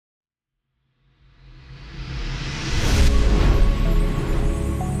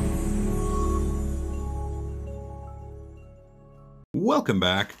Welcome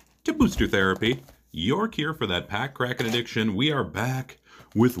back to Booster Therapy, your cure for that pack cracking addiction. We are back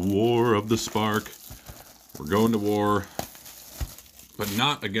with War of the Spark. We're going to war, but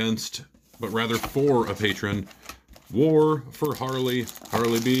not against, but rather for a patron. War for Harley.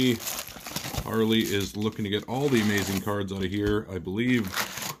 Harley B. Harley is looking to get all the amazing cards out of here. I believe,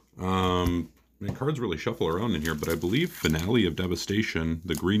 cards really shuffle around in here, but I believe Finale of Devastation,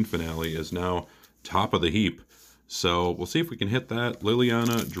 the green finale, is now top of the heap. So we'll see if we can hit that.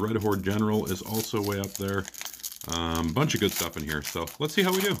 Liliana, Dreadhorde General is also way up there. Bunch of good stuff in here. So let's see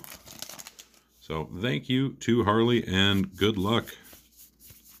how we do. So thank you to Harley and good luck.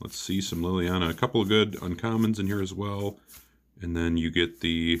 Let's see some Liliana. A couple of good uncommons in here as well. And then you get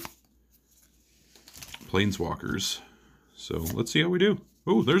the Planeswalkers. So let's see how we do.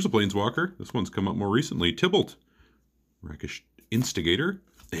 Oh, there's a Planeswalker. This one's come up more recently. Tybalt, Rakish Instigator,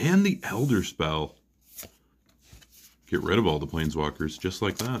 and the Elder Spell. Get rid of all the Planeswalkers just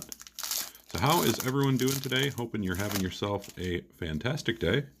like that. So how is everyone doing today? Hoping you're having yourself a fantastic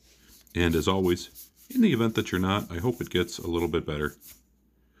day. And as always, in the event that you're not, I hope it gets a little bit better.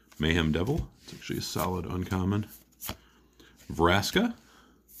 Mayhem Devil. It's actually a solid uncommon. Vraska.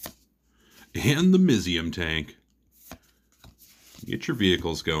 And the Mizium Tank. Get your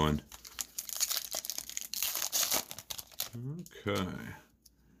vehicles going. Okay.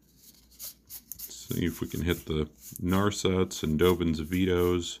 See if we can hit the Narsets and Dovin's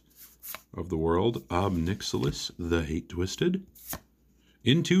Vetoes of the world. Ob Nixilis, the Hate Twisted.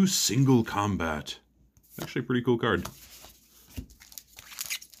 Into Single Combat. Actually a pretty cool card.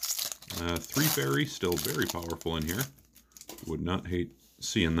 3 Fairy, still very powerful in here. Would not hate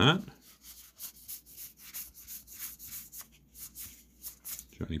seeing that.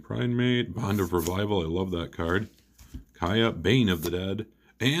 Johnny Pridemate, Bond of Revival, I love that card. Kaya, Bane of the Dead.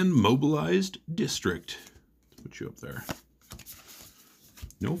 And Mobilized District. Let's put you up there.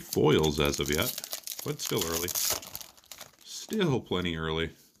 No foils as of yet, but still early. Still plenty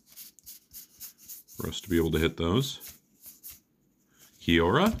early for us to be able to hit those.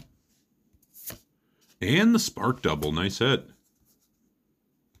 Kiora. And the Spark Double. Nice hit.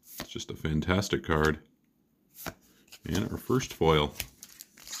 It's just a fantastic card. And our first foil.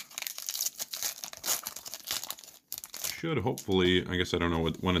 Should hopefully, I guess I don't know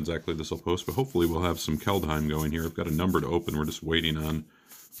when exactly this will post, but hopefully we'll have some Kaldheim going here. I've got a number to open. We're just waiting on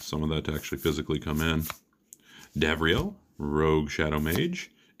some of that to actually physically come in. Davriel, Rogue Shadow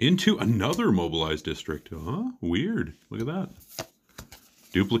Mage, into another Mobilized District. Huh? Weird. Look at that.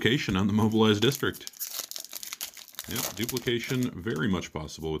 Duplication on the Mobilized District. Yep, duplication very much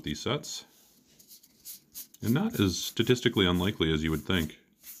possible with these sets. And not as statistically unlikely as you would think.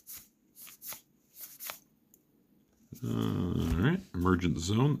 Alright, Emergent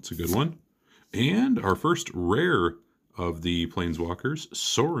Zone, that's a good one. And our first rare of the Planeswalkers,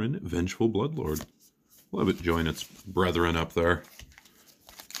 Sorin, Vengeful Bloodlord. Love it, join its brethren up there.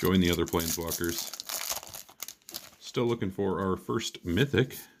 Join the other Planeswalkers. Still looking for our first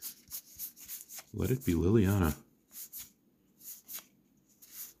Mythic. Let it be Liliana.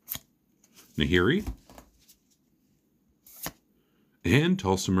 Nahiri. And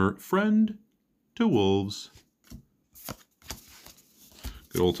Tulsimer, Friend to Wolves.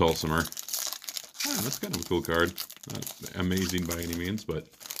 Good old Tulsimer. Ah, that's kind of a cool card. Not amazing by any means, but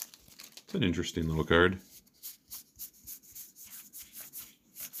it's an interesting little card.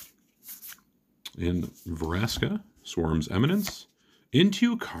 And Vraska, Swarm's Eminence,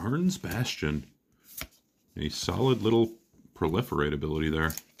 into Karn's Bastion. A solid little proliferate ability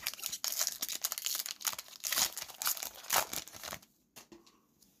there.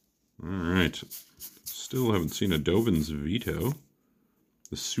 Alright. Still haven't seen a Dovin's Veto.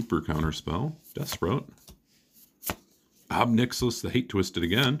 The Super Counterspell, Deathsprout, Ob Nixilis, the Hate Twisted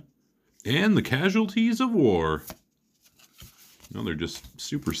again, and the Casualties of War. Another just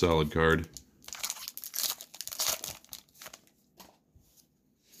super solid card.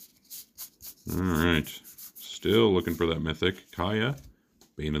 Alright, still looking for that Mythic. Kaya,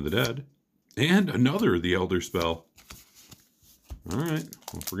 Bane of the Dead, and another The Elder Spell. Alright,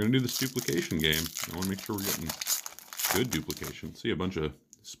 well, if we're going to do this duplication game, I want to make sure we're getting good duplication. See a bunch of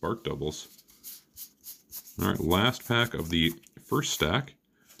Spark Doubles. Alright, last pack of the first stack.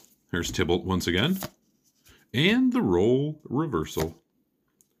 There's Tybalt once again. And the Role Reversal.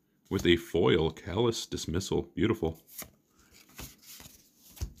 With a foil Callous Dismissal. Beautiful.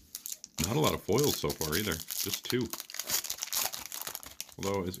 Not a lot of foils so far either. Just 2.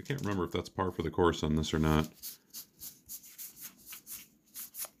 Although, I can't remember if that's par for the course on this or not.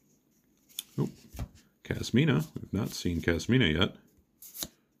 Oh. Casmina. We've not seen Casmina yet.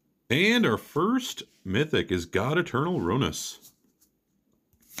 And our first Mythic is God Eternal Ronus.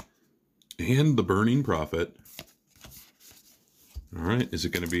 And the Burning Prophet. All right, is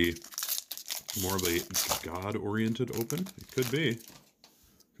it going to be more of a God-oriented open? It could be.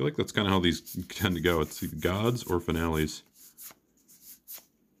 I feel like that's kind of how these tend to go. It's either gods or finales.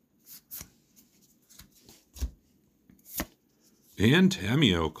 And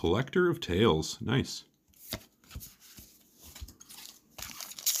Tameo, Collector of Tales. Nice.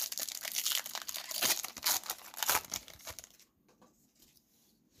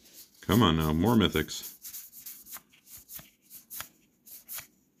 Come on now, more mythics.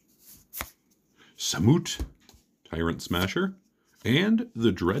 Samut, Tyrant Smasher, and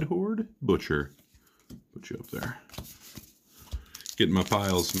the Dreadhorde Butcher. Put you up there. Getting my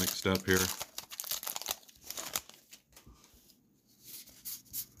piles mixed up here.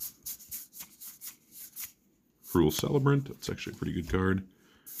 Cruel Celebrant, that's actually a pretty good card.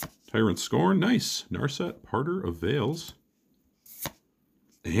 Tyrant Scorn, nice. Narset, Parter of Veils.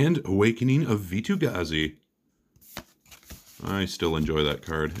 And Awakening of Vitu-Ghazi. I still enjoy that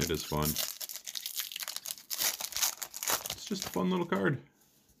card. It is fun. It's just a fun little card.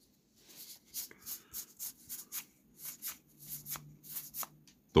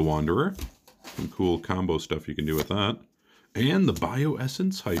 The Wanderer. Some cool combo stuff you can do with that. And the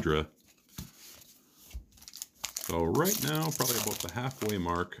Bioessence Hydra. So right now, probably about the halfway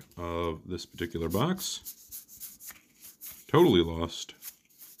mark of this particular box. Totally lost.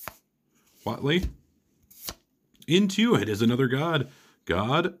 Watley. Into it is another god.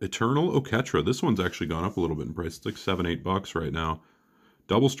 God Eternal Oketra. This one's actually gone up a little bit in price. It's like $7-8 right now.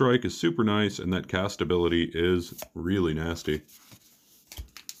 Double Strike is super nice, and that cast ability is really nasty.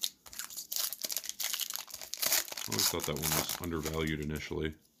 I always thought that one was undervalued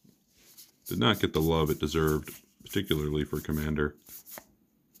initially. Did not get the love it deserved, particularly for Commander.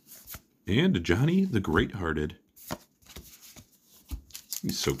 And Johnny the Great-Hearted.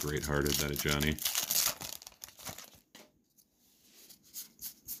 He's so great-hearted, that Johnny.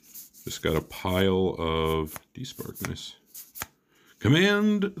 Just got a pile of Despark, nice.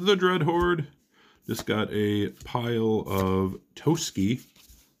 Command the Dreadhorde. Just got a pile of Toski,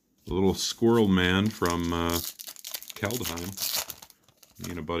 the little squirrel man from Kaldheim. Me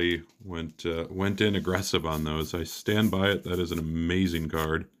and a buddy went in aggressive on those. I stand by it. That is an amazing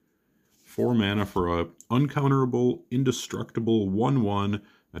card. 4 mana for a uncounterable, indestructible 1/1.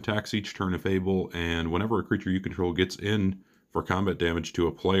 Attacks each turn if able, and whenever a creature you control gets in for combat damage to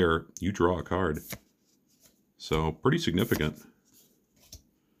a player, you draw a card. So, pretty significant.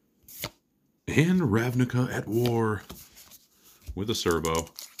 And Ravnica at War with a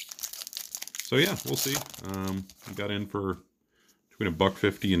servo. So yeah, we'll see. We got in for between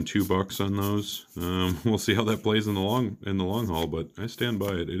 $1.50 and $2 on those. We'll see how that plays in the long haul, but I stand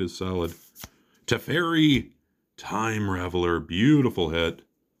by it. It is solid. Teferi, Time Raveler, beautiful hit.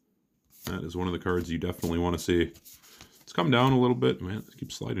 That is one of the cards you definitely want to see. It's come down a little bit. Man, it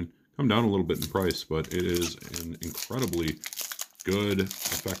keeps sliding. Come down a little bit in price, but it is an incredibly good,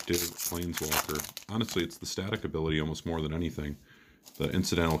 effective Planeswalker. Honestly, it's the static ability almost more than anything. The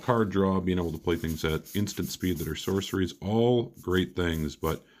incidental card draw, being able to play things at instant speed that are sorceries, all great things,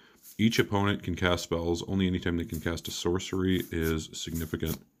 but each opponent can cast spells. Only anytime they can cast a sorcery is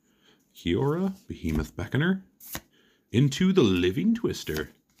significant. Kiora, Behemoth Beckoner, into the Living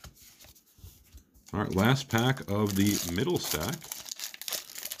Twister. All right, last pack of the middle stack.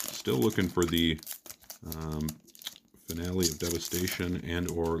 Still looking for the Finale of Devastation and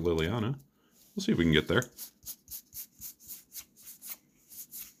or Liliana. We'll see if we can get there.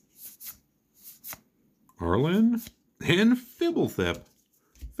 Arlen and Fibblethip.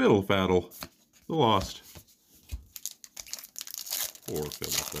 Fiddlefaddle. The Lost. Poor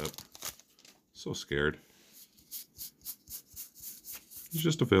Fibblethip. So scared. He's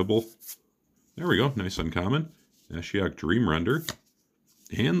just a Fibble. There we go. Nice uncommon. Ashiok Dreamrender.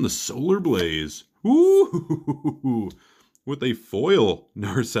 And the Solar Blaze. Ooh! With a foil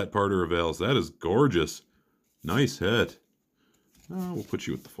Narset Parter of Veils. That is gorgeous. Nice hit. We'll put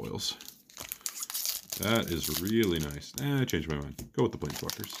you with the foils. That is really nice. I changed my mind. Go with the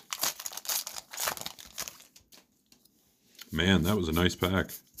Planeswalkers. Man, that was a nice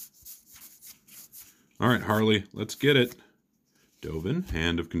pack. All right, Harley, let's get it. Dovin,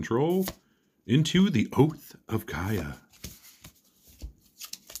 Hand of Control, into the Oath of Kaya.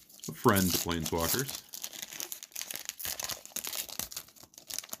 A friend to Planeswalkers.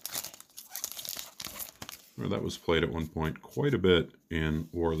 Or that was played at one point quite a bit in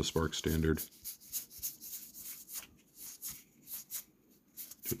War of the Spark Standard.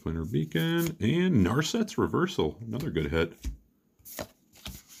 Two-planar Beacon, and Narset's Reversal. Another good hit.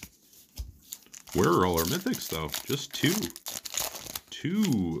 Where are all our mythics, though? Just two.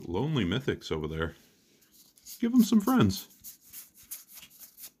 2 lonely mythics over there. Give them some friends.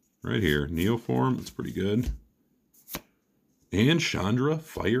 Right here, Neoform, that's pretty good. And Chandra,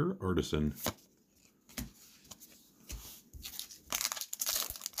 Fire Artisan.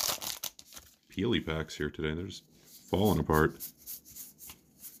 Peely packs here today, they're just falling apart.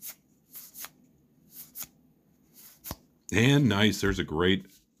 And nice, there's a great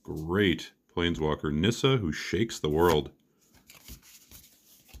Planeswalker, Nissa, who shakes the world.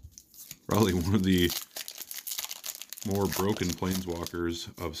 Probably one of the more broken Planeswalkers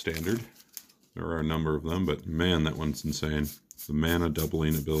of Standard. There are a number of them, but man, that one's insane. The mana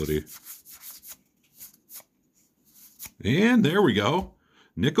doubling ability. And there we go.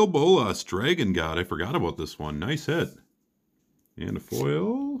 Nicol Bolas, Dragon God. I forgot about this one. Nice hit. And a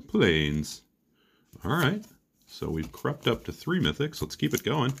foil Plains. All right. So we've crept up to 3 mythics. Let's keep it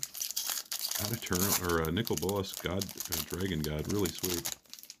going. God Eternal, or Nicol Bolas, God, Dragon God. Really sweet.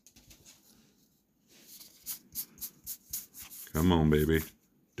 Come on, baby.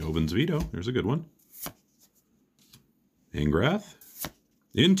 Dovin's Veto. There's a good one. Angrath.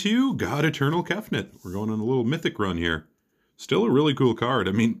 Into God Eternal Kefnet. We're going on a little mythic run here. Still a really cool card.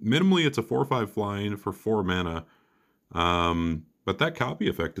 I mean, minimally it's a 4/5 flying for 4 mana. But that copy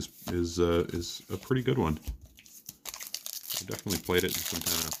effect is a pretty good one. I definitely played it in some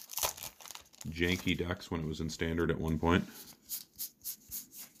kind of janky decks when it was in Standard at one point.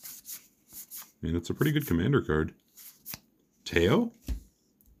 And it's a pretty good commander card. Teo.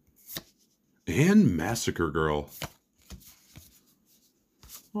 And Massacre Girl.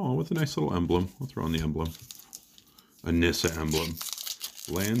 Oh, with a nice little emblem. We'll throw in the emblem. A Nissa emblem.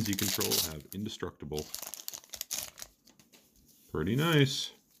 Lands you control have indestructible. Pretty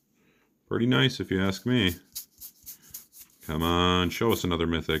nice. Pretty nice if you ask me. Come on, show us another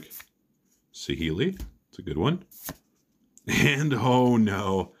mythic. Saheeli. It's a good one. And oh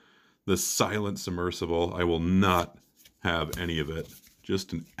no, the Silent Submersible. I will not have any of it.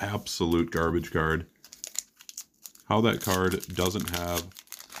 Just an absolute garbage card. How that card doesn't have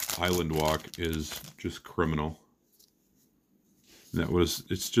Island Walk is just criminal.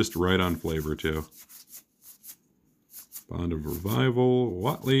 It's just right on flavor too. Bond of Revival,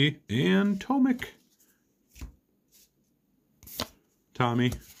 Watley, and Tomic.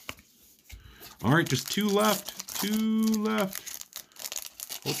 Tommy. All right, just 2 left. 2 left.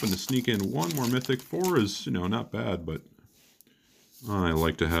 Hoping to sneak in 1 more mythic. 4 is, you know, not bad, but I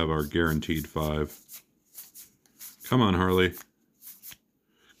like to have our guaranteed 5. Come on, Harley.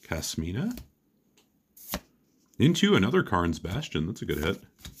 Casmina. Into another Karn's Bastion. That's a good hit.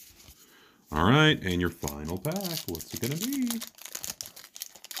 All right, and your final pack. What's it going to be?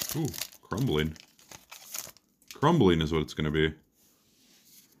 Ooh, Crumbling. Crumbling is what it's going to be.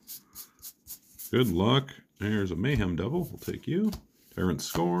 Good luck. There's a Mayhem Devil. We'll take you. Tyrant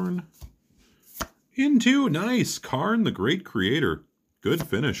Scorn. Into, nice. Karn, the Great Creator. Good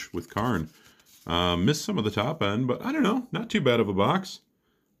finish with Karn. Missed some of the top end, but I don't know. Not too bad of a box.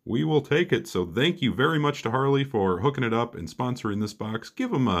 We will take it. So thank you very much to Harley for hooking it up and sponsoring this box.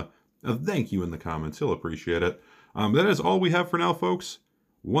 Give him a thank you in the comments. He'll appreciate it. That is all we have for now, folks.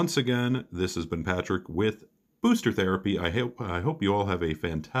 Once again, this has been Patrick with Booster Therapy. I hope you all have a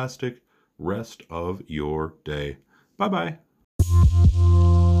fantastic rest of your day. Bye-bye.